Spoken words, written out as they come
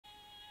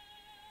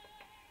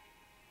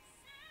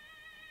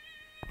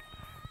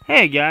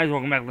Hey guys,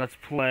 welcome back. Let's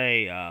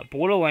play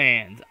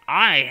Borderlands.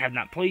 I have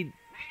not played.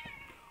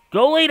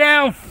 Go lay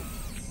down,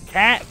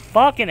 cat.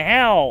 Fucking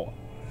hell.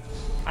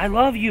 I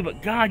love you,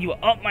 but God, you are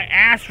up my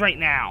ass right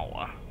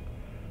now.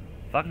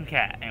 Fucking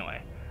cat.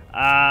 Anyway,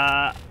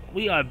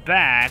 we are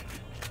back.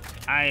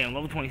 I am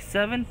level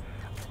 27.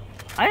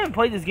 I haven't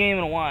played this game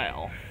in a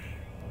while.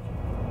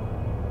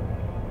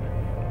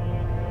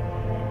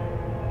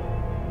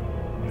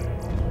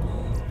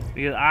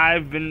 Because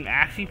I've been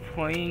actually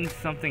playing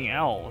something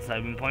else.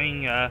 I've been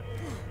playing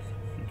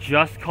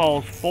Just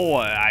Cause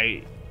 4.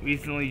 I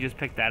recently just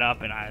picked that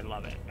up and I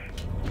love it.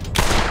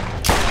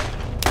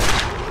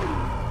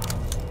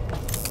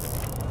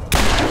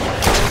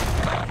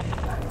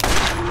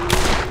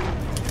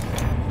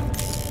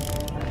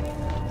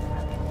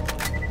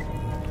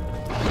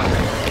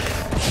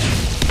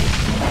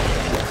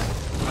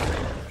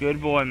 Good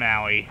boy,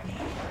 Maui.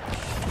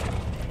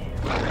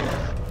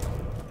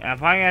 And I'm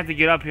probably gonna have to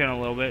get up here in a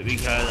little bit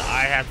because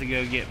I have to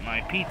go get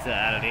my pizza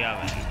out of the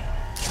oven.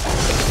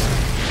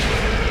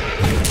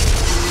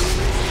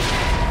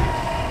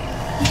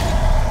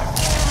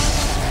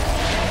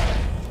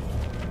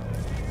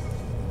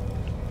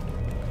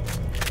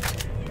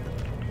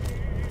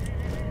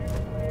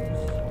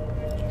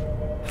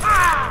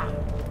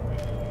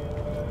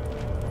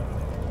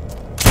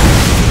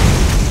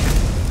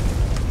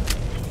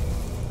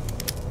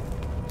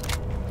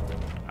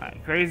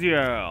 Alright, Crazy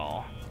Earl.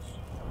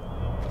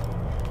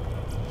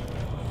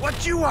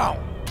 What you want?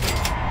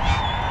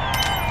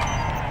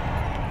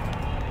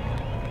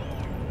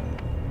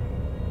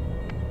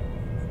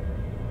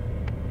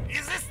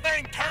 Is this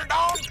thing turned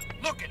on?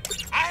 Look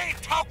it, I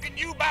ain't talking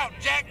you about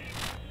Jack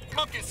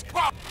Monkey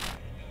Squawk.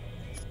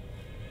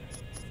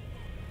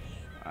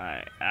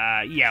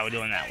 Alright, yeah, we're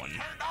doing that one.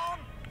 Turned on?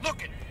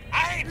 Look it,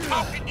 I ain't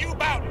talking you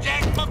about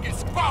Jack Monkey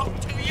Squawk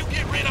till you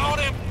get rid of all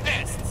them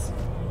pests.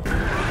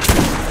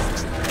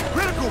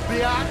 Critical,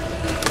 biatch.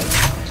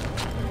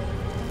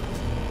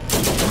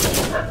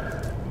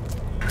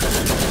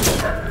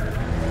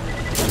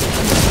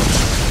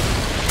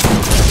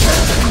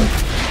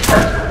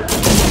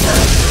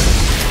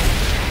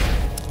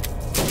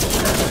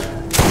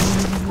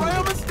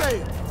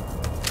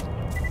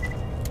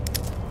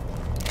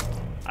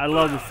 I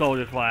love the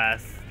soldier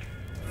class.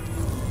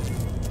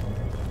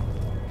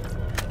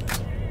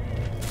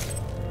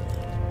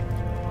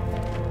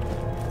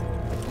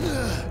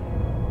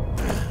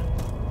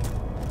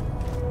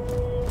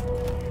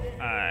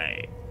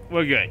 Alright,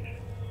 we're good.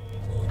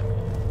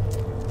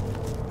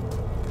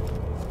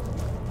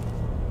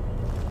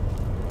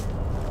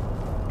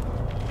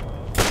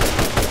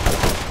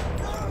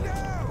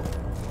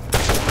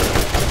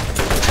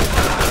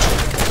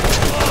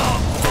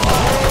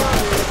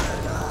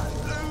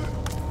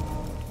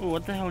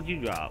 What the hell did you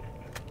drop?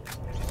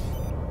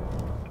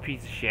 A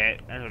piece of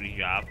shit. That's what he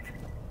dropped.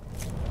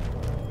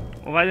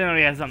 Well, if I didn't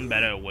already have something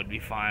better, it would be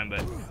fine,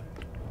 but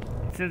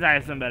since I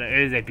have something better, it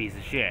is a piece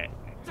of shit.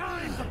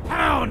 Time to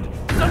pound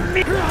some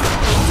meat.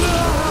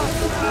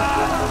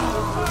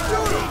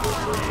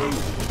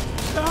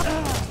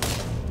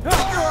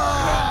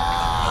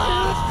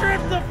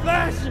 Strip the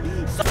flesh.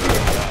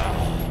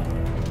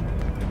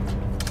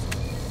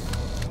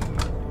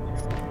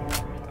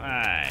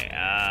 Alright,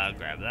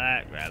 grab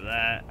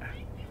that.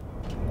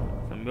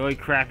 Some really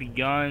crappy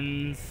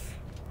guns.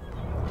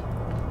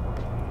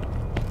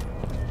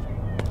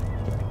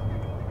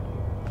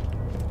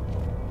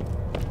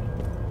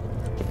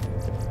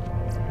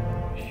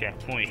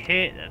 Checkpoint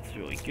hit, that's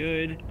really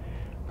good.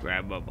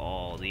 Grab up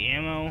all the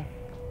ammo.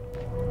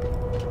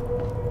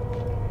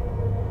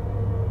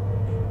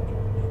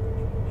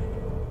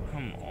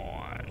 Come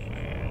on,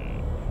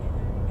 man.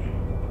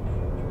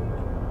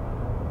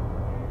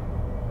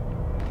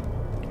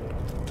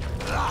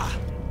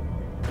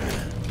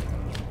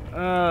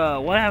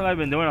 What have I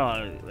been doing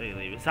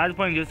lately? Besides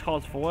playing Just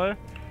Cause 4?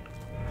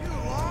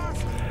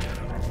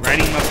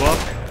 Writing my book.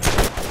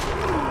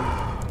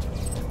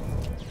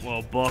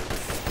 Well,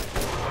 books.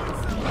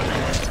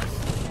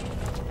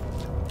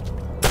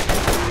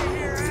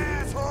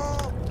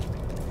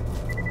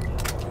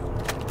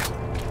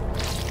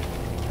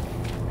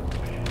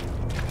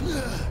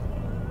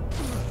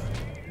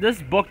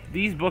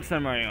 These books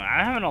I'm writing,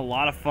 I'm having a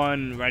lot of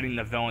fun writing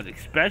the villains,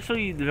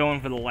 especially the villain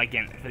for the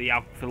Lycan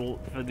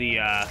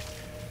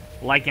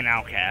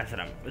Outcast.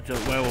 It's a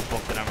werewolf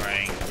book that I'm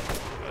writing,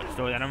 a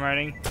story that I'm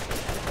writing.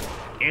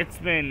 It's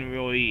been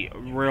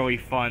really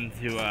fun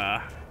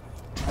to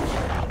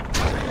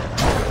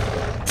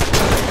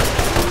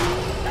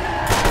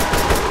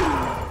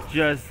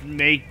just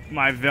make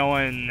my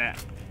villain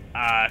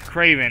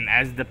Craven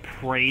as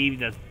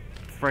depraved as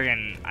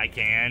friggin' I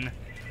can.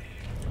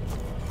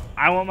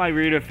 I want my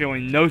reader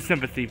feeling no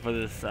sympathy for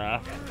this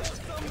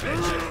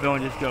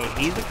villain. Just go,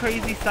 he's a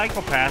crazy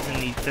psychopath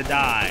and needs to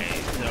die.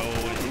 So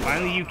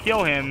finally you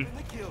kill him.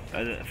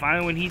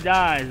 Finally when he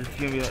dies, it's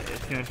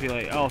gonna be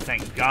like, oh,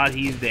 thank God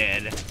he's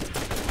dead. Hey,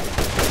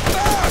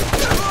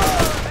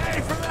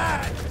 for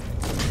that!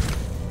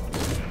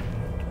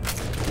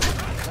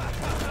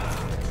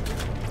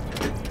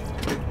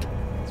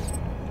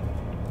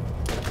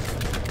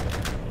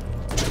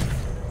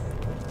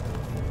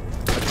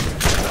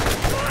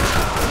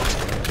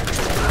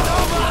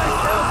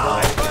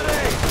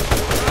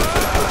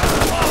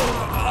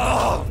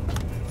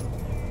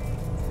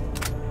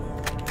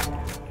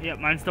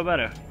 mine's still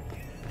better.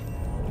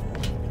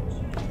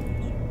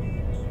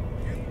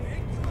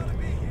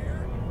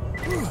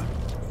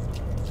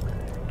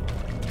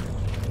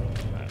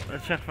 Right,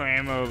 let's check for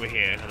ammo over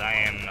here, because I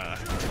am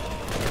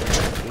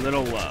a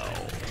little low.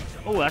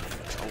 Oh,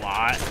 that's a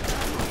lot.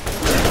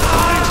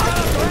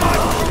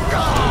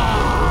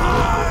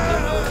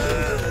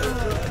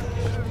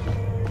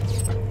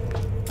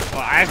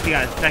 Well, I actually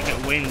got a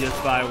second wind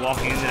just by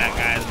walking into that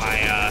guy as my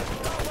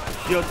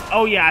shield.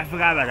 Oh yeah, I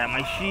forgot about that.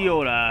 My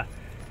shield,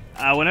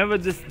 whenever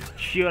this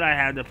shield I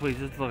had depletes,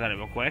 let's look at it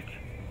real quick.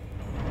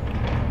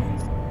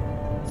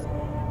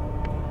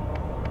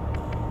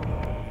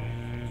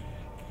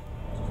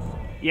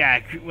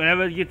 Yeah,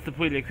 whenever it gets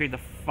depleted, it creates a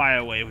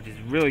fire wave, which is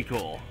really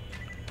cool.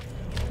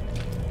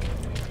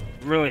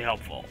 Really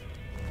helpful.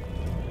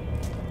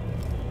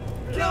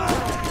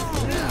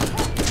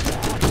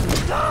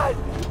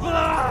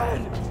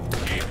 Blood!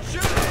 Keep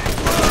shooting!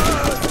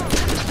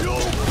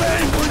 You'll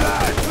pay for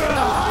that!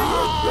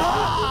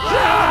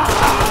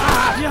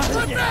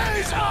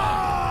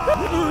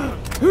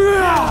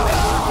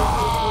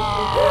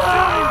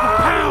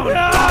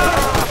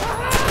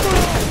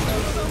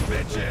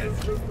 Bitches!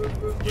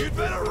 You'd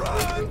better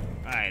run!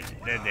 Alright,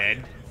 they're dead.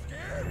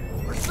 Scared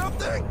or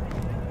something?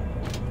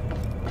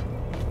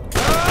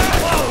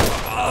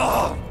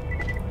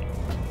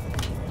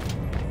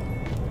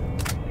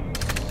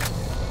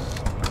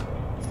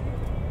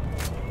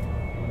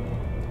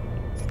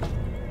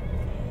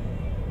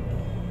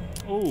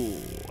 Ooh,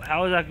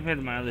 how is that compared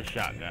to my other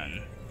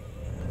shotgun?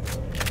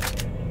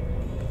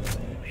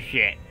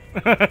 Shit.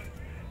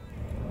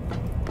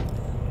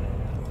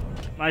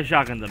 My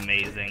shotgun's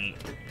amazing.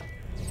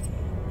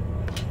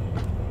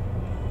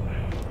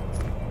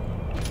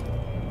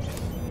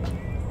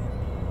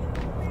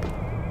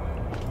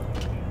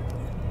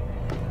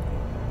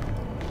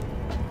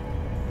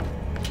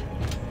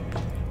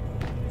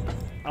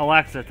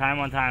 Alexa, time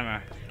on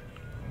timer.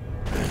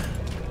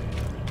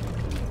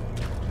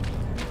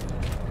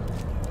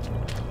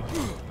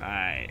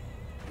 Alright.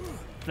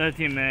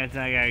 13 minutes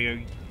and I gotta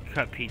go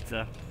cut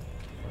pizza.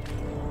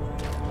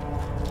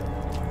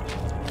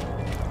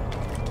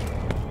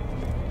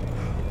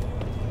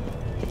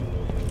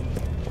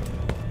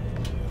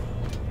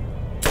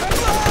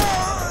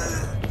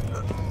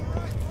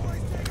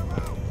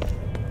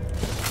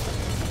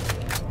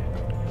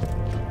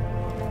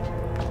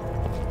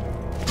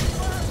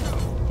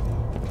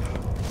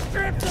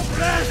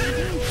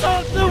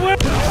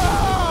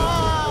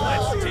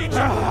 Let's teach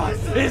them!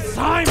 It's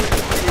time!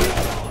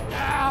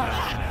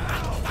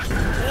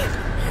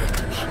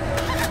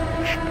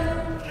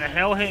 The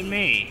hell hit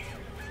me?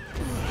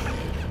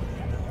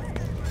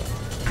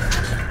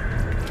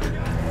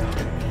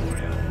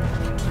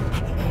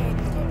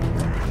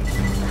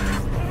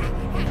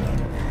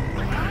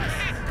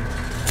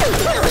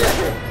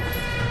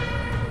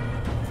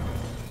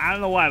 I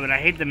don't know why, but I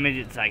hate the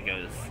midget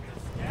psychos.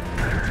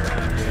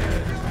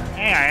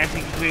 Hey, I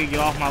actually completely get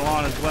off my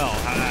lawn as well.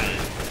 How nice.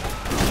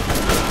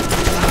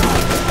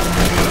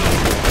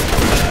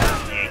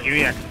 Yeah, give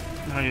me that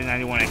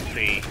 191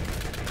 XP.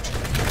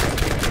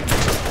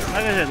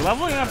 Like I said,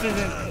 leveling up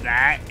isn't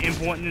that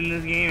important in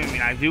this game. I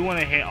mean, I do want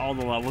to hit all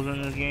the levels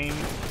in this game.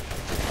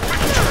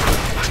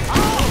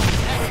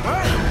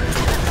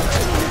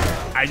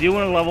 I do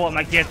want to level up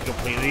my kits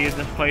completely in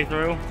this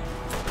playthrough.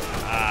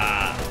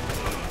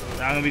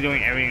 So I'm gonna be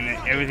doing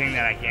everything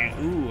that I can.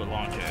 Ooh, a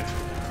launcher.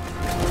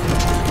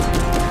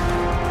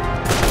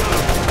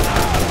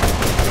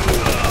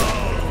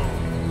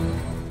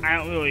 I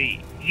don't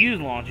really use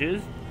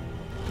launches,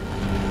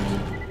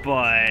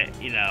 but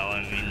you know,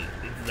 I mean,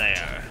 it's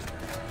there.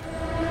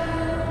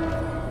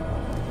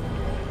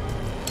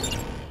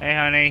 Hey,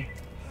 honey.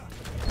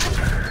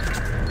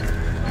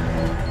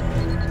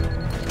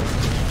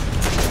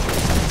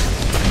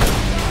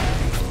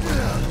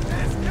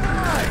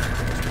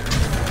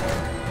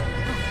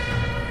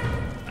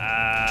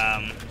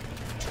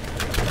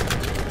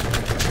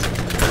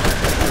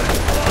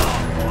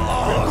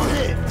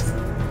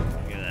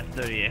 Get that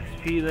 30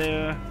 XP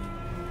there.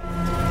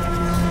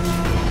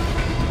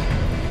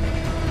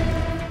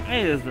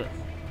 Hey, there's a...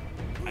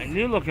 I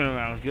knew looking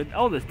around was good.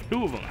 Oh, there's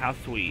two of them. How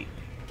sweet.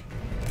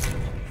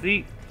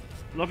 See?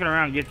 Looking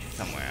around gets you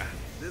somewhere.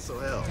 This'll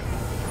help.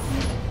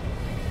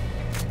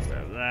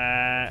 Grab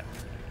that.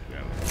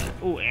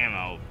 Ooh,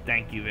 ammo.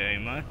 Thank you very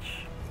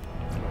much.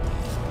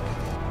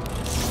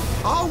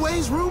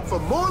 Always room for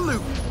more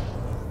loot.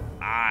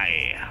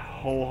 I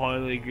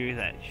wholeheartedly agree with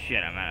that.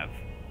 Shit, I'm out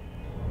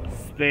of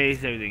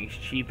space. Everything's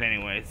cheap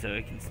anyway, so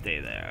it can stay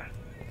there.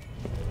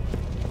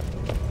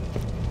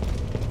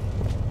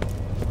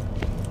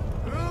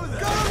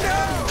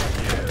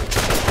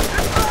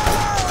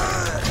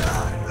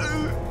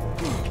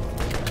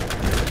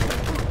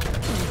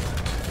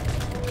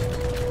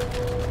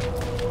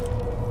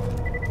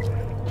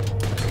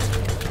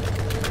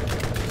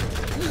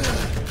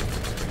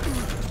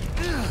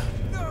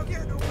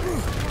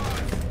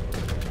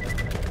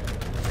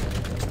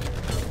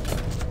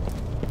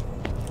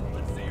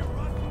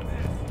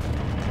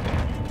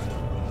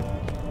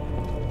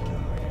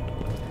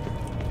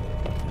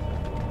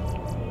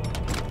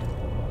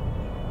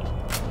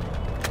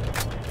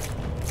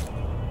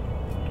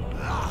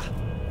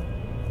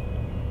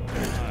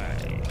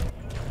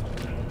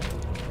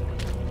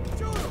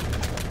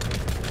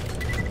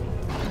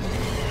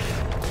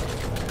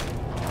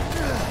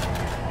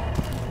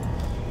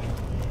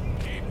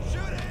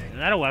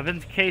 that a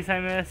weapons case I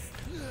missed?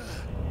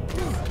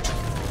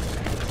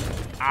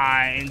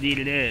 Indeed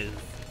it is.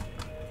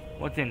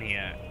 What's in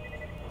here?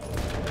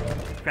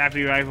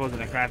 Crappy rifles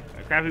and a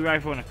crappy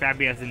rifle and a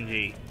crappy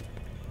SMG.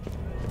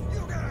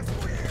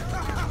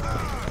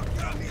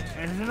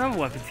 And there's another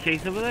weapons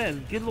case over there.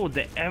 Good lord,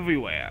 they're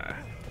everywhere.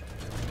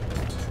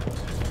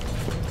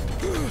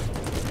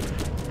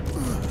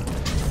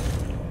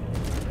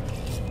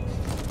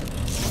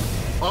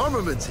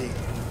 Armaments here.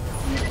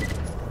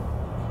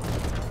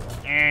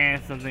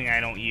 And something I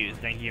don't use.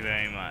 Thank you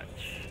very much.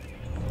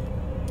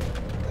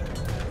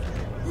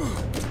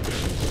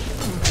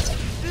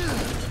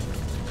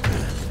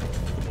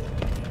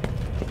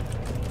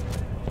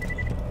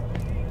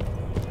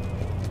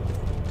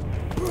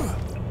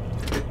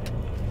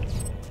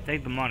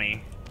 Take the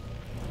money.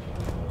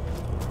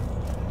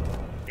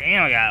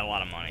 Damn, I got a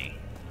lot of money.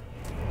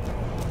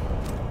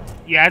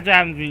 Yeah, that's what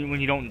happens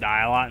when you don't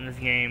die a lot in this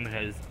game,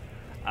 because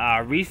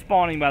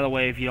respawning, by the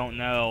way, if you don't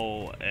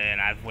know, and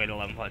I've waited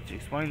 11 plus to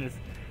explain this,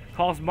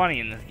 costs money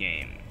in this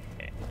game.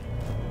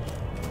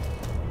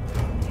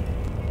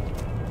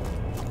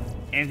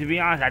 And to be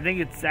honest, I think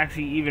it's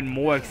actually even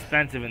more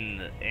expensive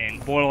in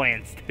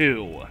Borderlands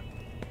 2.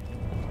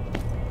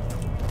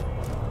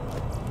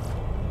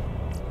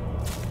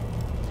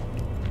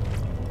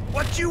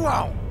 What you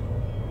want?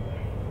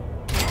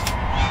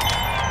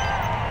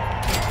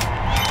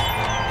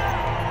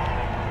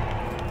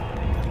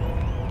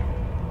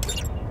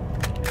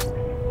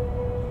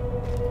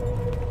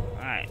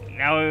 Alright,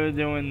 now we're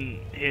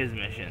doing his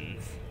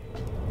missions.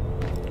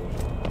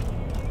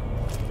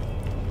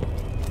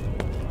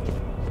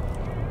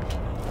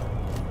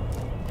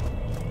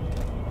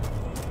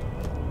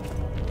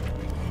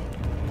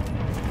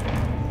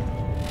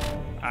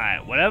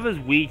 Alright, whatever's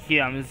weak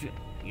here, I'm just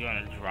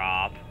gonna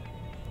drop.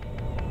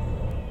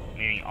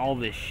 Meaning all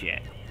this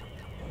shit.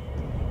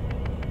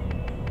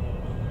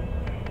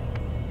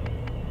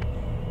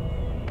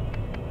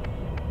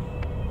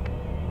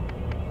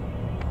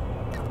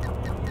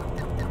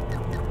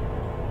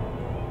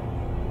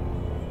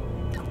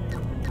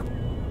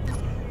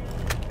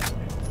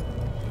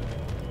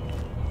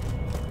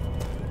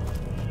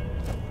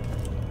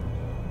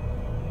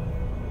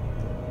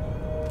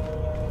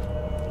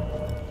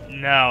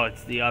 No,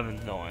 it's the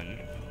oven's on.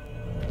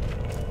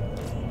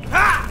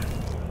 Ha!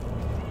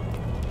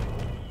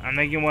 I'm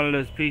making one of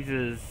those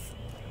pizzas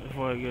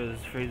before it goes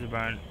freezer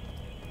burn.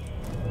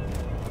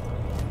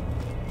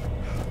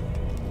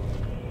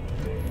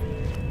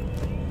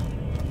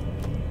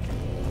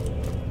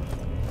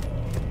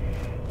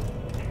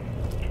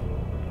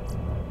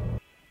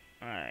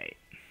 Alright.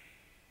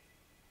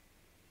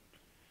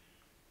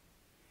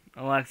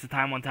 Alexa,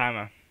 time on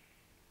timer.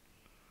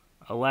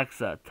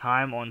 Alexa,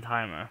 time on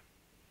timer.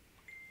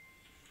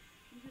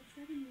 You have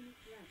 7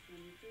 minutes left on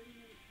your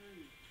 30-minute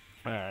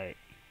timer. Alright.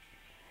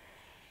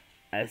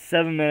 I have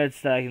 7 minutes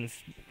that I can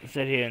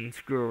sit here and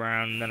screw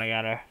around, and then I'm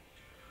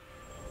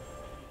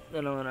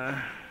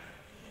gonna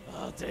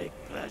I'll take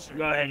pleasure.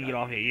 go ahead and get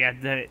off here. Yeah,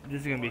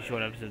 this is gonna be a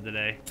short episode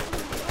today.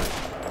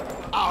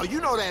 Oh,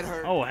 you know that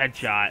hurt. Oh,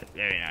 headshot.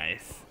 Very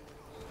nice.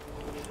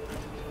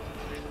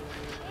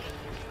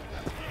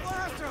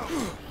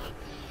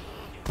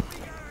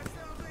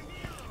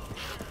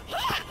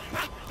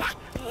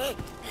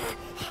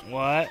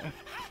 What?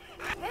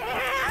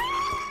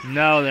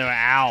 No, they were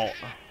out.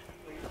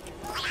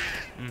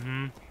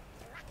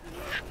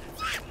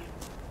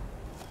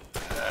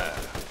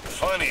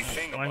 Funny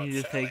thing Why don't about you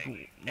just take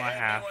selling, my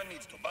half? everyone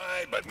needs to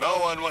buy, but no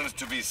one wants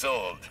to be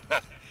sold.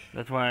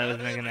 That's why I was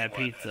Not making that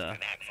everyone has pizza. an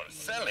knack for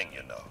selling,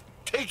 you know.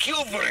 Take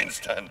you, for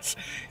instance.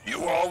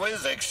 You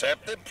always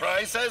accept the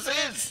price as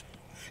is.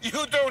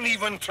 You don't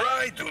even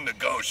try to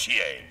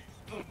negotiate.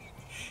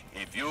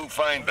 If you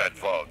find that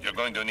fault, you're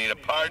going to need a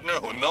partner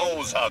who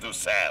knows how to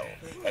sell.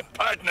 A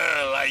partner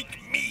like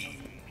me.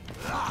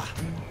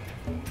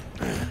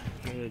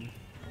 Good.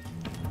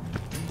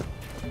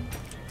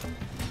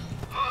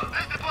 Oh,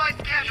 this the place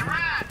to catch a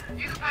ride.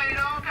 You can paint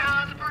all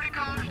kinds of pretty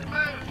colors to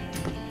boot.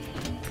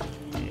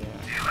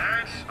 Yeah.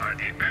 Clarence, I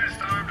need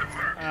best armed to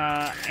murder.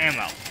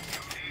 Ammo.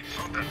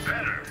 Something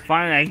better.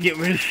 Finally, I can get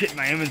rid of shit in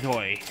my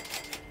inventory.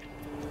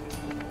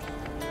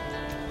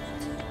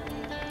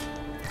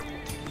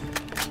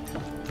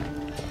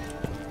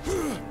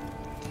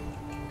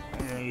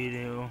 Yeah, you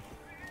do.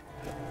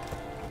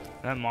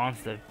 That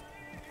monster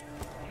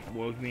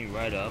woke me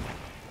right up.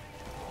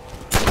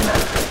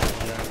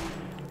 Yeah.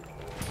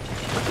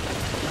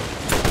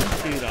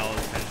 $2.10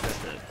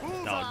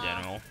 at Dollar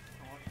General.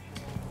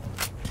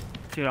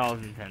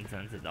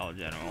 $2.10 at Dollar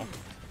General.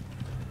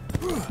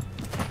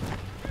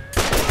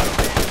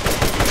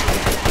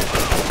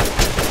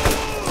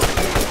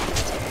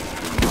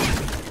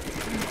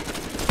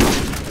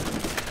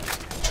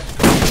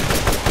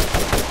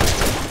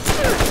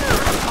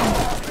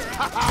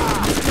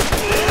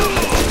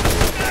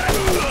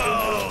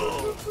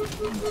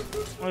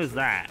 What is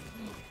that?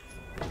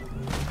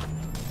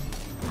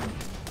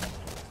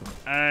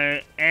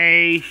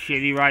 A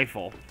shitty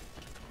rifle.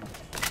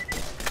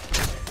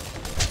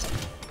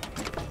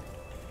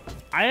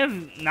 I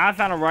have not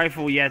found a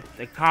rifle yet,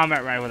 a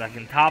combat rifle that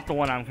can top the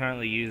one I'm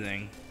currently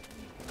using.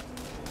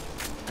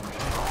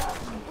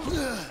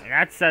 And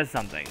that says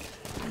something.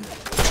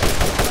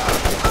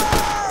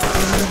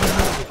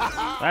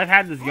 But I've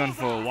had this gun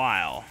for a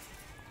while.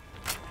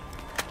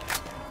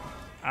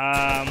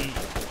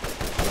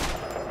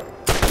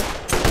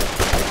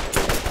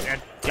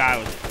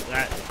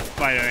 That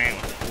Spider-Man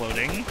was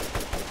floating.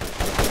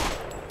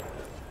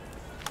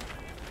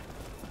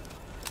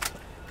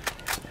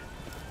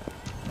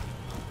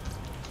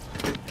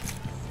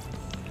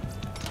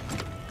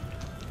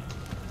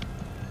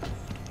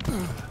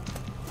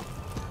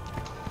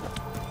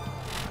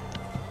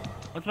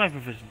 What's my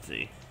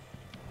proficiency?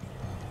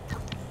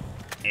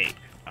 8.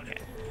 Okay.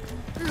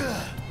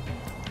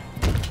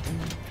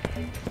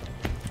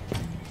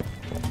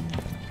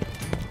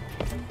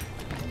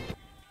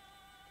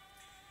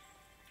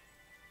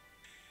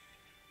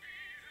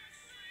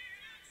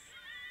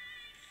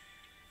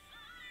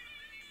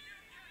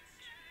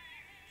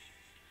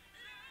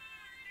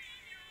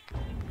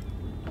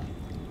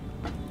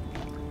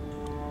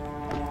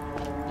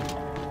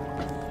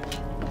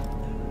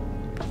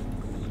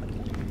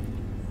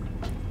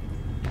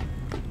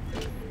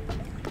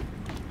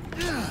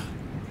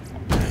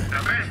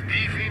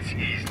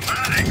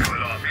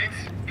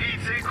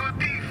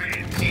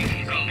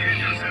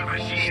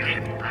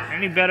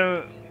 Any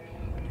better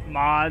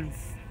mods?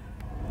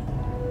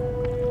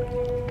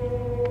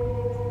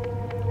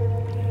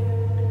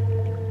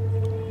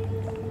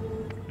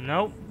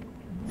 Nope.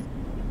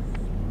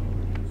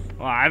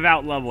 Well, I've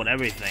out-leveled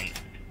everything.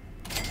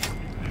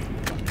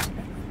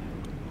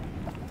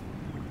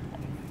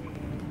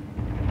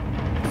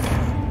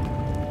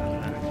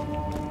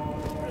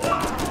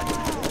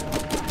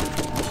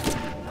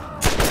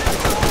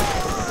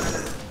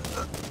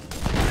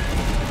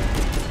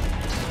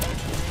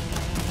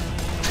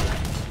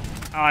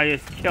 Oh, I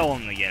just kill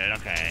him to get it,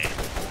 okay.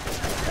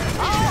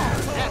 Oh,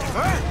 that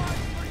hurt!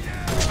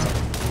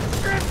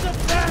 Grip the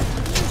back!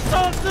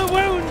 Stop the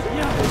wound!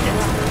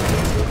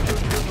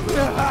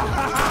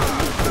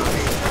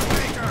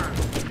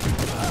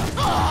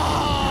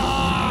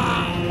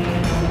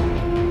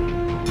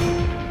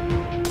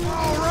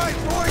 All right,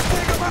 boys,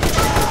 take him up!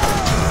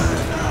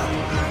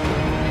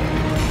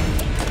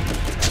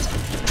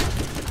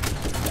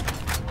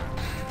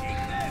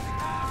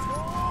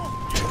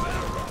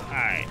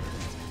 Alright.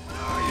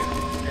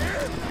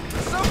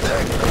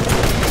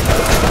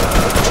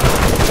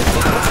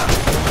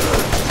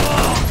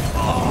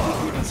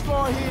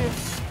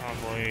 Oh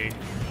boy.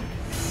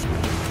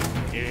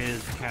 It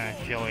is kind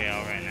of chilly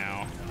out right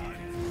now.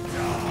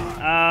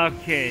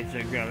 Okay, so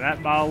grab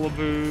that bottle of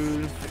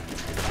booze.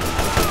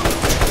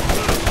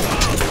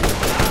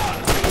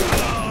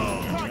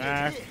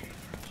 That.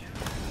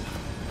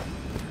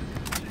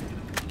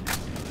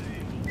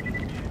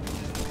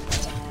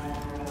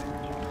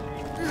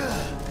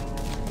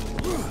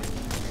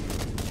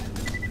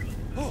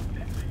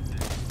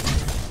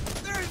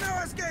 There's no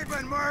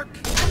escaping, Mark!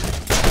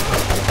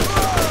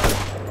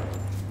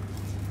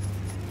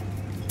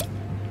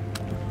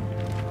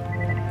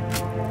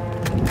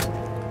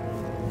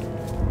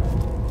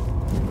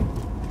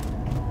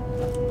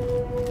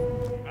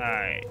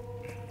 Alright.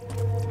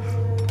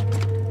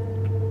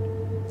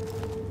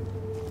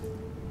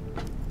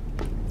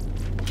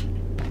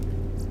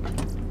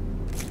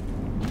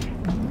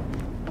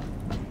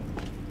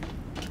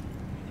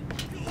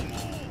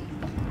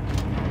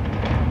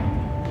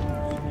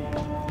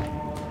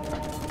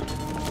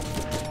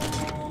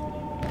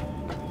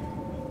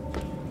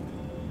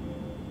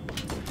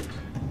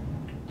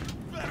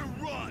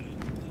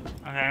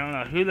 Okay, I don't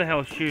know who the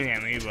hell's shooting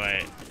at me,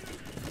 but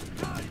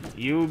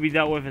you will be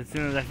dealt with as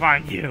soon as I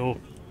find you.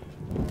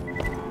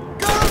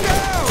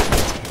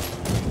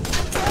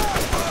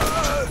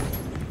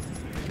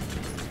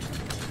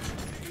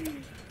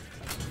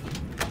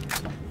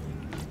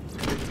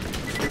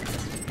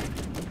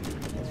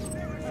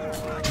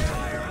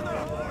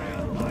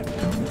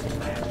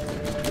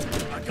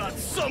 I got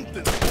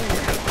something!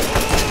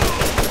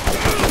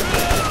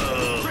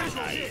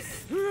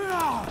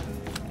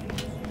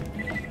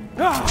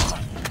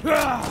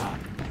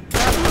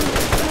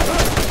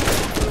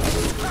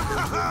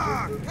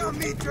 Come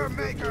meet your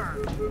maker!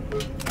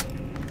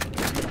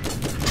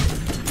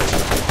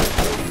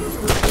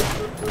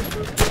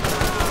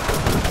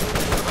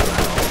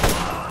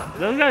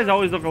 Those guys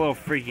always look a little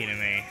freaky to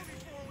me.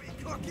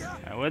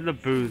 Alright, where'd the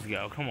booze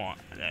go? Come on,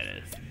 that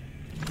is.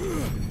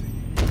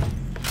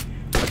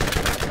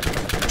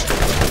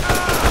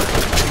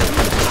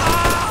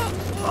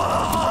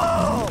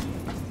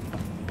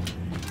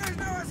 There's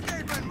no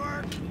escaping,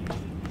 Mark!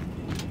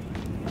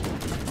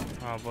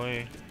 Oh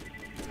boy.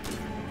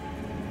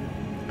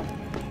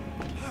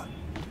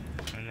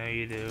 I know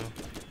you do.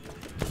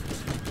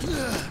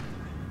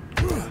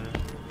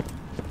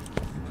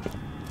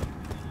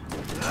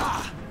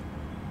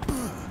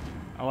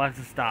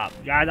 Alexa, stop.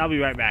 Guys, I'll be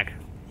right back.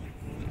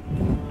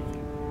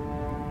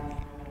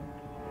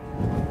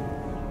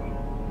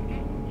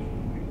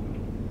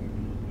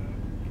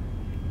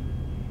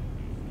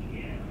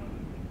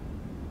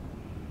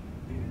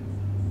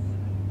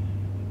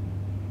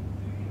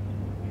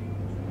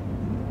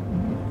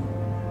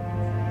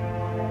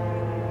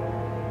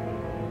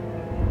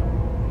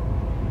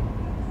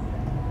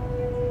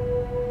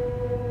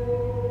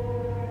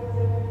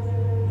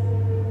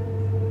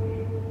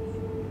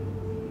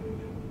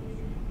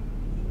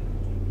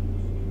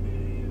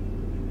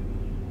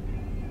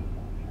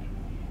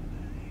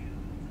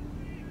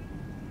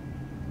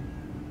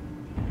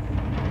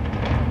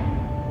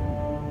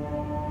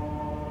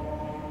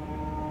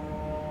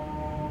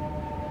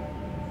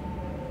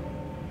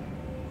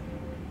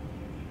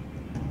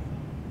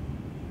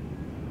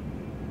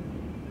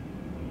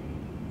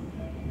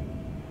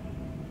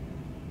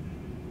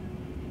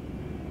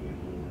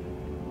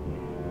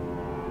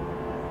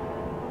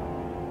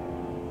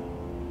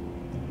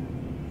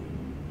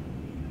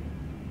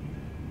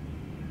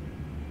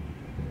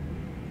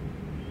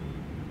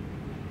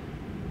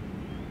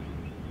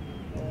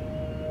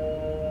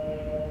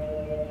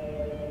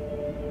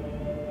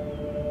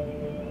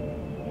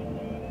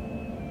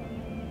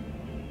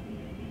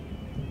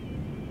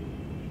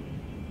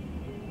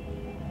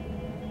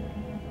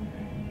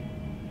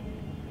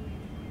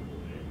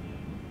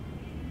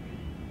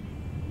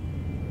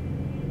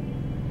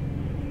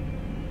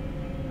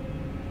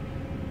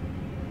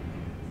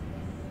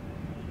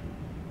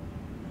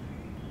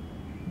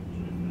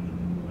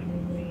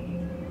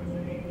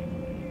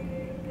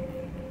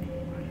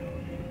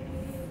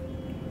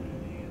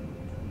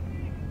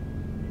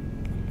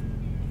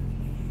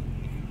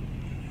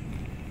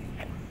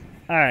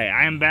 Alright,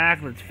 I am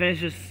back. Let's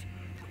finish this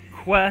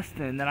quest,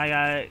 and then I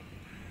gotta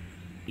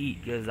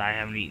eat, because I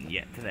haven't eaten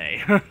yet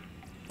today. I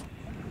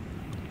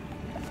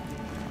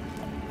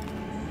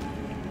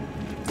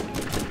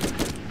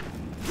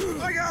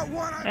got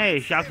one.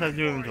 Hey, shops has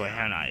new inventory.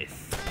 How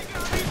nice.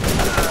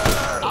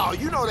 Oh,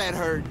 you know that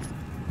hurt.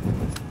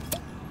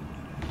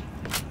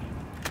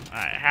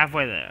 Alright,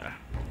 halfway there.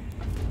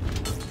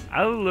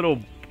 I love the little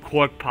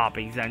cork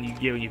poppings that you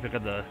get when you pick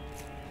up the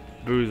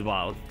booze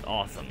bottles.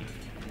 Awesome.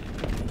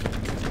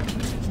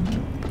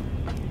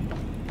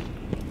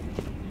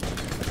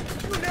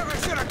 You never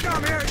should have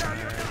come here.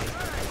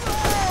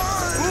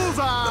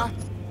 Bullseye.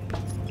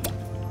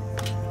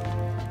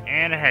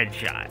 And a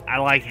headshot. I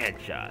like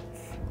headshots.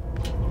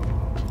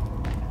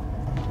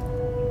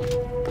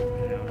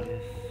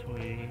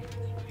 Sweet.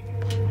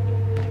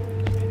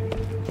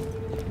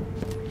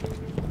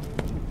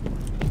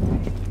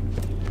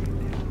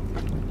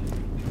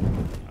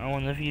 I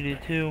wonder if you do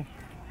too.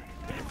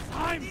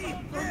 Time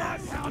for my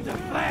pound of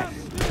flesh.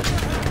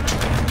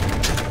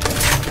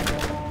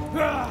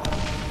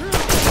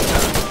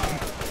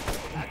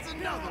 That's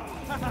another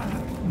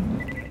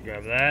one.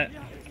 Grab that.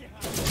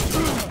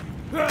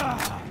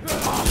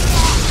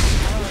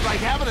 It's like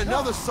having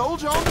another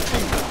soldier on the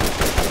field.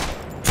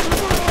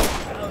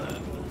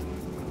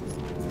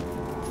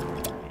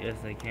 Yes,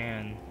 I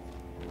can.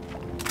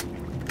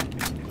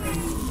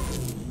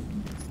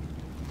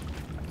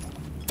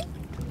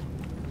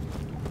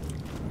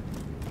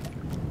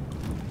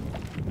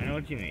 I know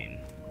what you mean.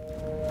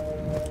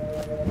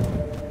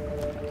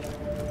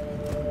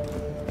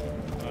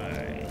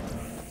 Alright,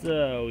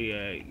 so we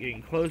are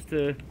getting close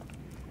to.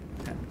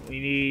 We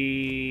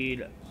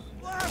need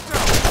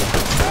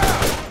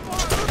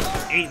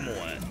 8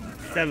 more,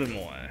 7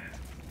 more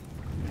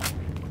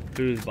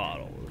booze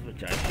bottles,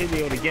 which I should be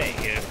able to get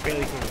here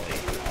fairly quickly.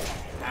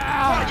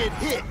 Target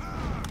hit.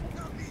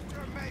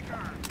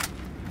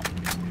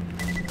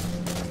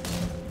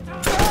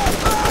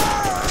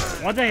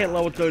 Once I hit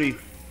level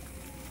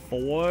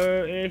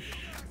 34-ish,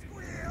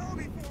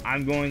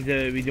 I'm going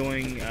to be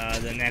doing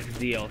the next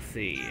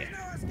DLC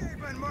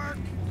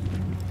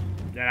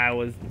that I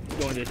was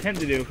going to attempt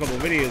to do a couple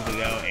videos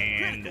ago,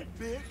 and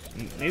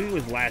maybe it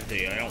was last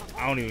video.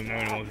 I don't even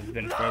remember anymore because it's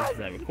been forever since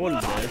I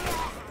recorded this.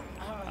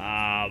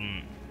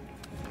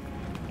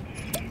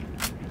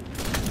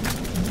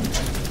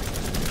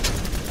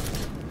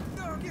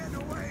 They're getting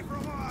away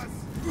from us.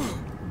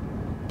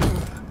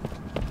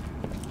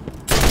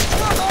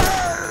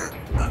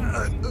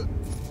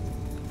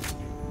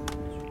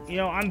 You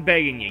know, I'm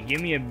begging you, give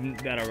me a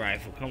better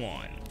rifle. Come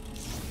on.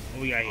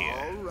 What we got here?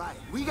 All right,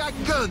 we got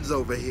guns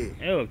over here.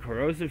 Oh, a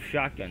corrosive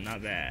shotgun,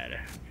 not bad.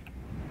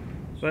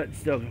 But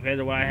still, compared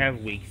to what I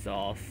have, weak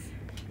sauce.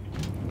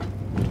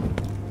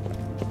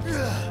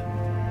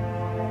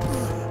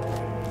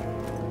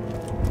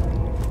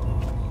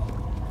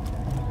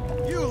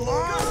 You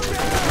lost.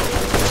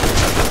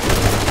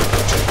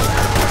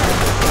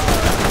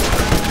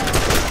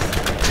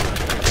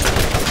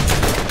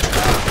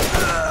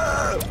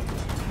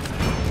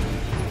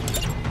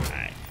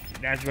 Alright,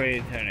 that's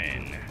ready to turn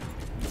in.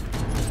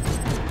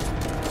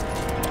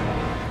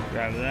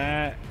 Grab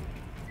that,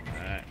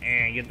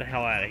 and get the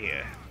hell out of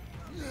here.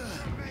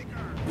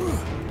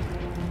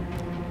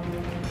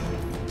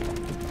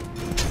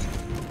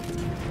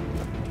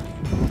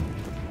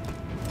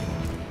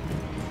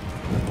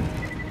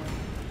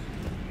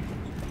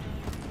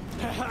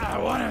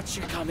 Why don't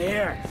you come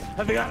here?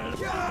 Have you got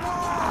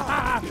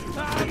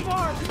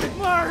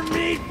more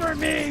meat for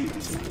me?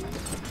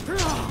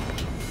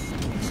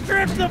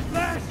 Strip the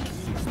flesh!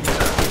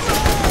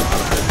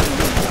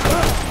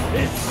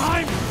 It's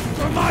time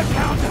for my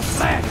pound of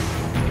flesh!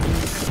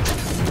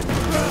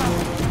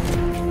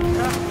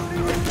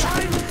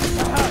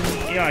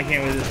 You know I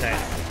can't resist that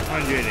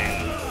 100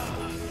 and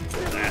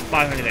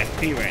 500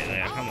 XP right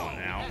there. Come on now.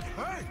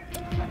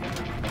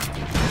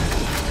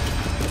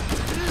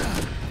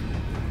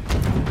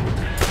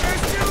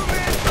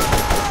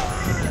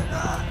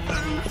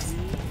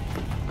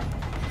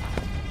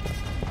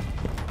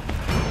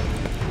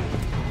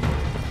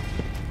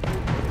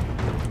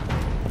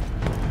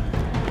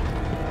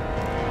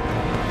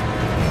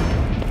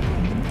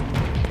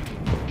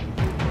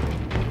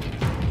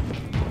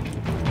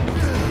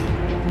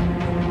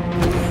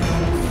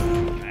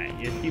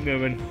 Keep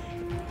moving.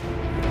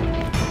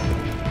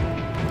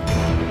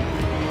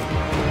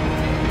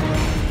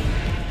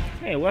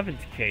 Hey,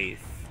 weapons case.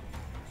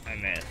 I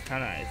missed. How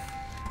nice.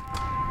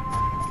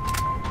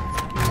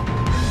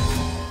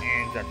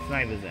 And it's got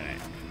snipers in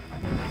it.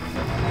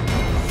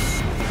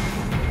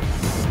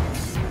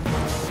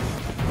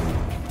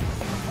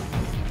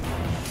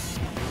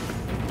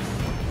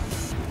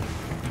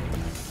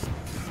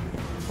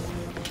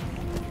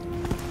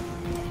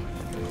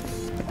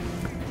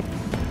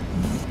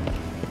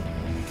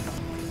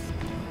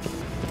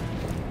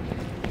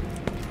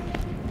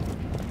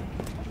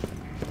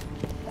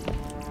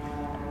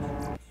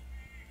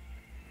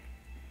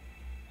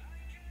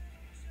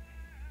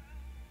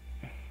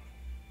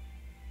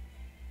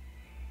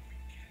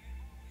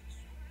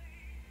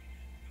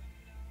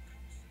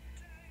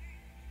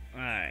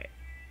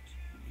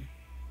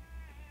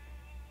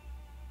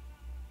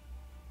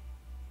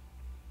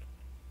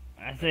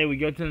 I say we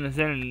go to the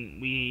center and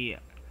we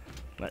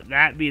let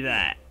that be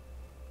that.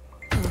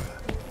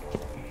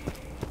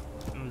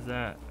 What was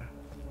that?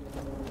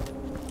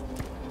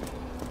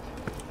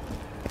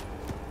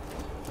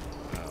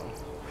 Oh.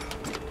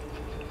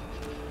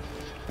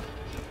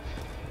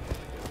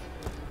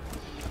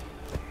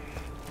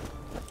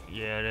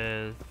 Yeah, it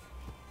is.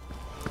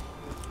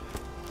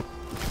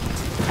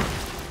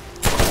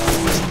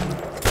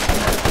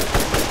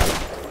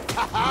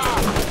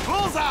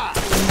 Bullseye!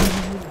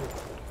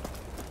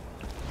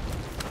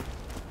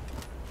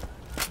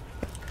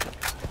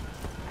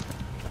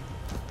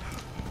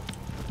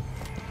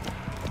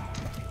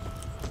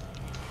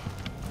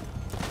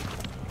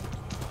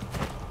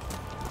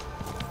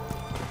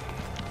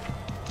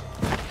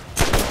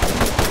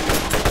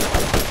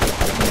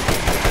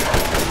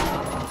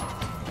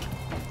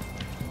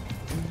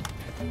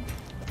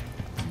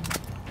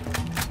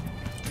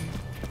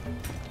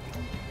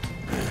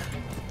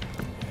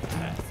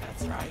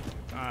 That's right.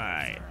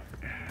 Alright.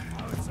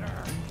 Oh,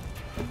 sir.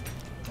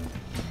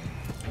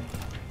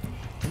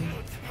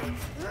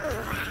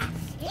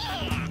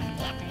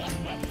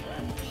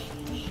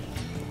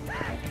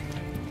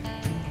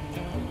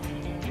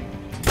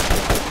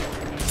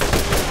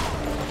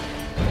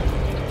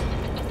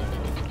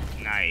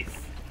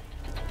 Nice.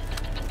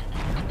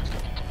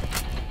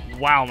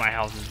 Wow, my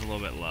health is a little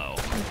bit low.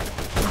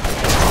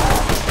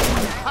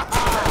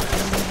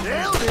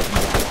 Nailed it!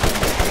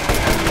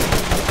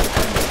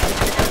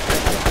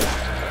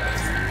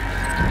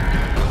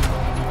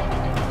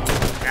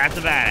 That's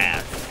a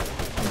badass.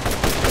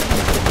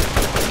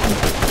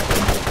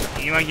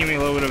 You might give me a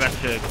little bit of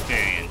extra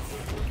experience.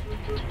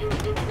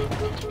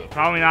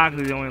 Probably not,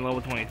 because he's only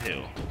level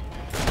 22.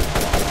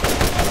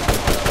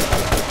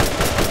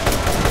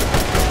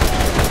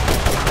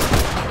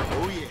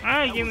 Oh yeah.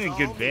 Alright, give me a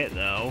good bit,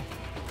 though.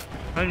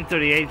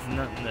 138 is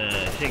nothing to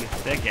shake a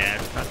stick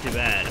at. It's not too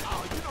bad.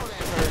 Oh, you know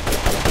that hurt.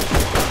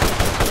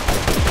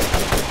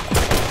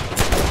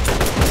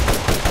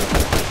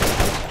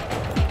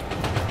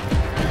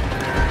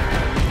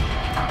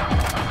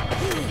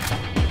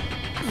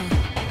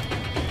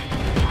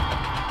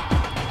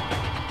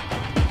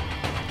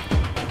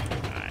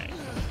 Alright.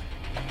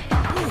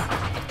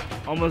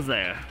 Almost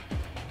there.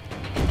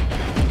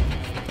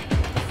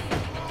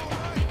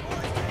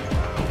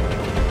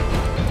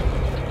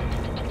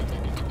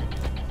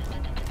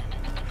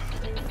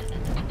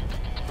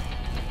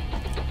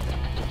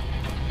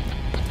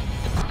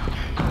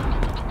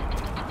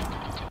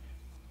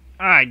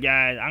 Alright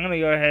guys, I'm gonna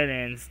go ahead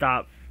and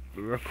stop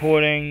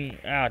recording.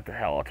 Ah, what the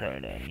hell, I'll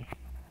turn it in.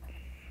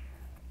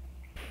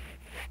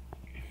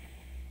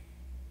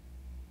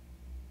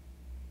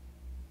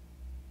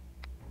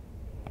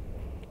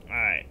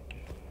 Alright.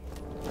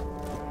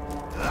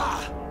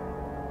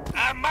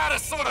 I might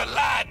have sort of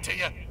lied to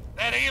you.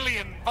 That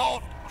alien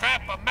vault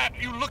crap a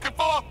map you looking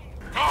for?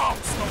 Carl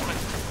stole it.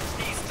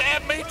 He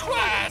stabbed me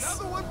twice.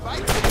 Another one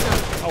bites the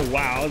dust. Oh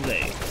wow,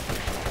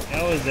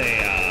 that was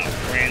a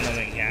random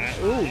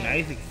encounter. Ooh,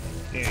 nice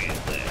experience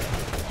there.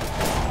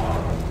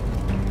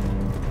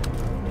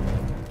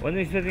 Wasn't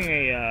expecting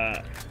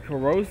a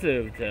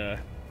corrosive to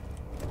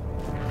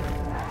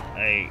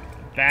a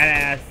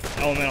badass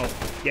elemental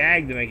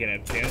skag to make an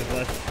appearance,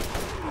 but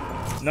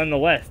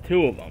nonetheless,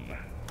 two of them.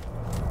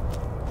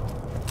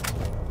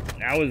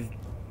 That was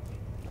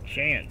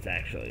chance,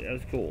 actually. That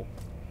was cool.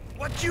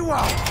 What you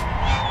want?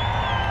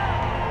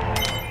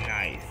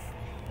 Nice.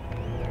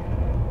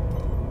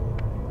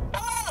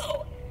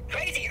 Oh!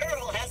 Crazy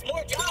Earl has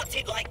more jobs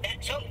he'd like that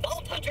chump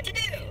vault hunter to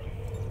do.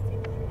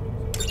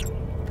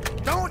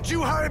 Don't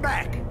you hurry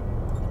back.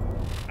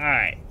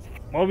 Alright.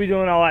 We'll be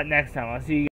doing all that next time. I'll see you